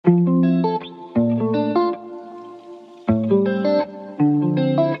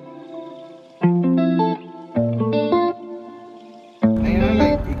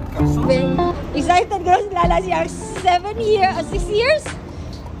year, 6 years.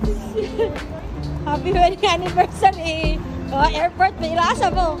 Happy wedding anniversary. Oh, airport, may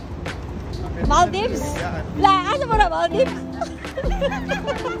ilasa mo. Maldives? Asa mo na Maldives?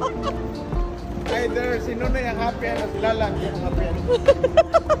 Either si Nonoy ang happy o si Lalang yung happy.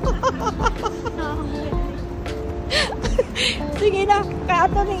 Sige na,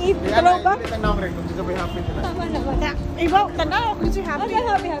 kaato ng ipitro ba? Hindi tanong rin kung sabay happy sila. Tama naman. Iba, tanaw kung si happy.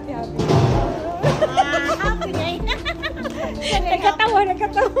 Happy. Happy niya. Nagkatawa.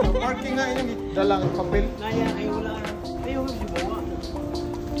 Parking nga yun, dalang papel. Naya, ay wala. Ayaw si Bawa.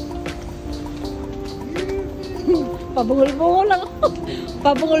 Pabungol-bungol lang.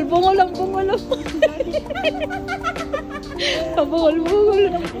 Pabungol-bungol lang. Pabungol-bungol.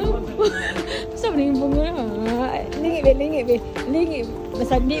 Sabi ng bungol. Lingi.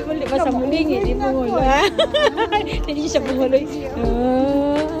 Basta mo lingi, di bungol. Hindi siya bungol.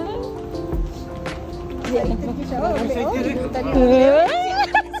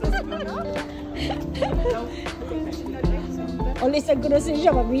 Oleh sa grocery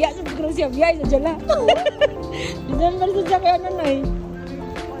siya, mabiya sa grocery, biya sa jala. December sa siya kaya Nonoy.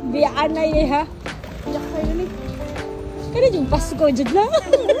 Biyaan na yun ha. Iyak kayo ni. Kaya yung Pasko dyan lang.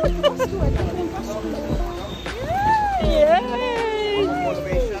 Yay!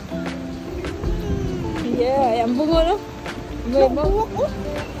 Yeah, ang bungo no? Bungo ko.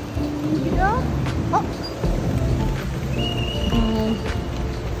 Gina. Oh.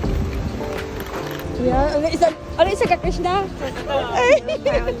 Yeah, ano isa ka Krishna?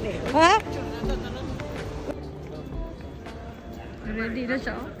 Ha? Ready na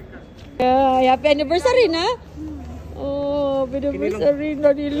siya. Happy anniversary na. Oh, happy anniversary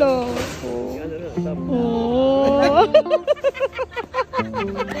na nila. Oh.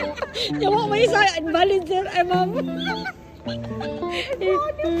 Yawa may isa invalid sir, ay ma'am.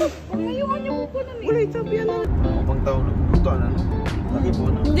 Ngayon niyo ko na. Wala sabi yan. Pang taon na. Ito ano? Lagi po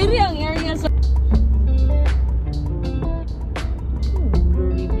na. Hindi rin ang area sa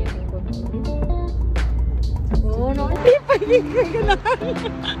no, hindi pa ganahan.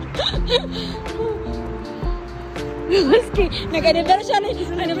 Maski, nag-anniversary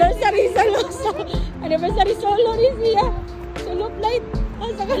solo rin siya. Solo flight.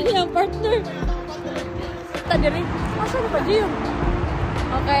 Sa kanyang partner. Tadi rin. Asan ba dito?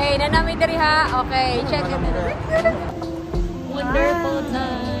 Okay, nanami diri ha. Okay, check it. Wonderful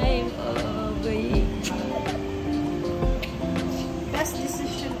time. Oh, boy. Best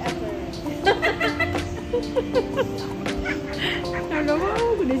decision ever. Alam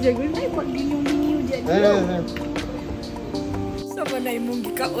mo, kundi siya gano'n. Ay, pag ginyo-ginyo dyan. Sa manay mong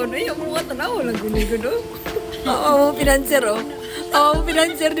gikaon, ay, ang mga tanaw lang gano'n. Oo, pinanser, oh. Oo,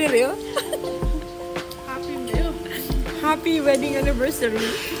 pinanser diri, oh. Happy kayo. Happy wedding anniversary.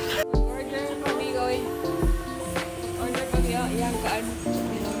 Order kami, going. Order kami, oh. Iyang kaan.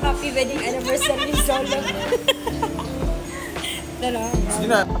 Happy wedding anniversary, solo. Dala. Sige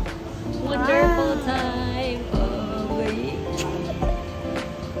na. Wonderful time. Oh, boy.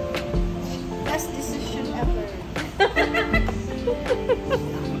 Best decision ever.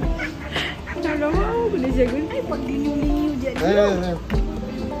 Alam mo, kundi siya gano'n. Ay, pag ginyo-ginyo dyan.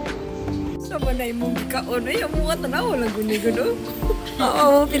 Sa manay mong gikaon, ay, ang mga tanaw lang gano'n.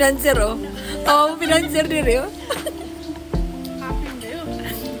 Oo, pinanser, oh. Oo, pinanser diri, oh. Happy kayo.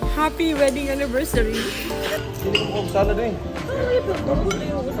 Happy wedding anniversary. Hindi ko mukhang sala din. Ay, pagkabot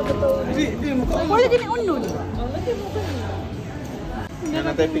kayo sa katawan. Hindi mo ka. Wala din ang unod. Lagi mo ka. Yan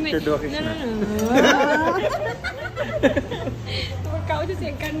ang tayo picture do, Krishna. Magkao siya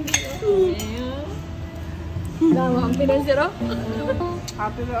siyang kandi. Dama ang pinanser, oh.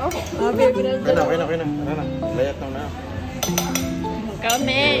 Happy na ako. Happy pinanser. Okay na. Tara na. Layat na. Ikaw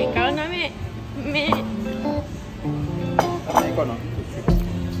na, me. Tara, ikaw no?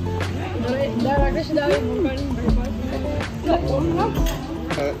 Daragas daw yung bukan.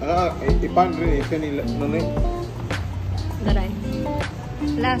 Ipan rin ito ni Nonoy. Daray.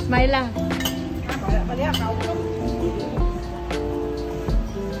 Last, smile lang. Pali ako.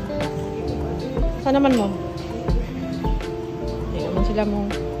 Saan naman mo? Hindi naman sila mo.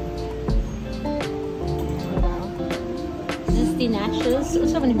 Zesty Nachos?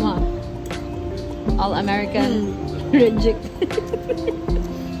 Saan naman mo? All American. Reject.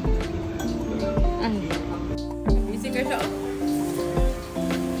 Ay. Busy ka siya.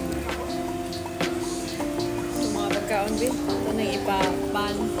 So mga pagkaon din. Ito na yung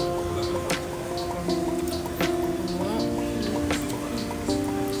ipa-pan.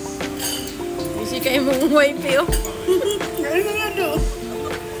 Busy kayo mong wifi, oh. Ano nga do?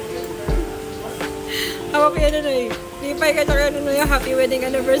 Hawa kayo na na eh. Lipay ka tayo na yung happy wedding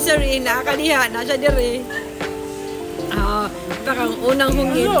anniversary. Nakakaliha. Nasya dire. Takang unang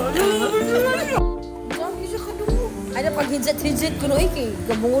hungit. Lagi siya kadungo. Ano pag hijat-hijat ko no iki,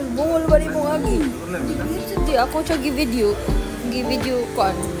 gabungol-bungol ba ni mo agi? Hindi ako siya gi-video ko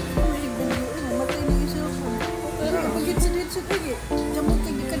ano. Matay na yung cellphone. Pero pag-hit-sit lagi. Jamot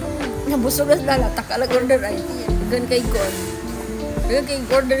kay di kadungo. Nabusog na lala, takalag order ay. Gan kay kon. Gan kay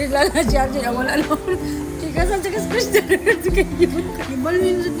order ni lala siya din wala lang. Tikasan sa Christian kay yun.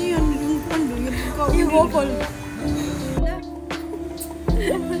 Ibalin sa diyan yung pando yung ikaw. Yung wokol.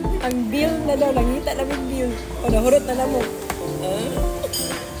 Ang bill na daw, nangita namin bill. O, nahurot na mo.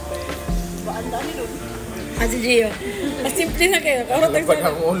 Baanda ni doon. Si Gio. Simple na kayo. Kahurot ang Pag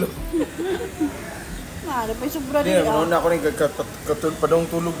ang ulo. Ano pa yung sobra Hindi, nila. naman ako rin padong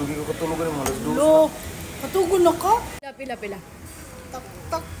tulog. Dugi ko katulog na mga alas 2. Lo, katugon na ka. Pila.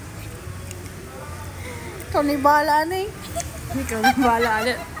 Tak. Ikaw na yung bahala na eh. Ikaw na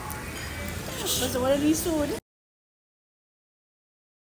bahala. Basta wala lisod.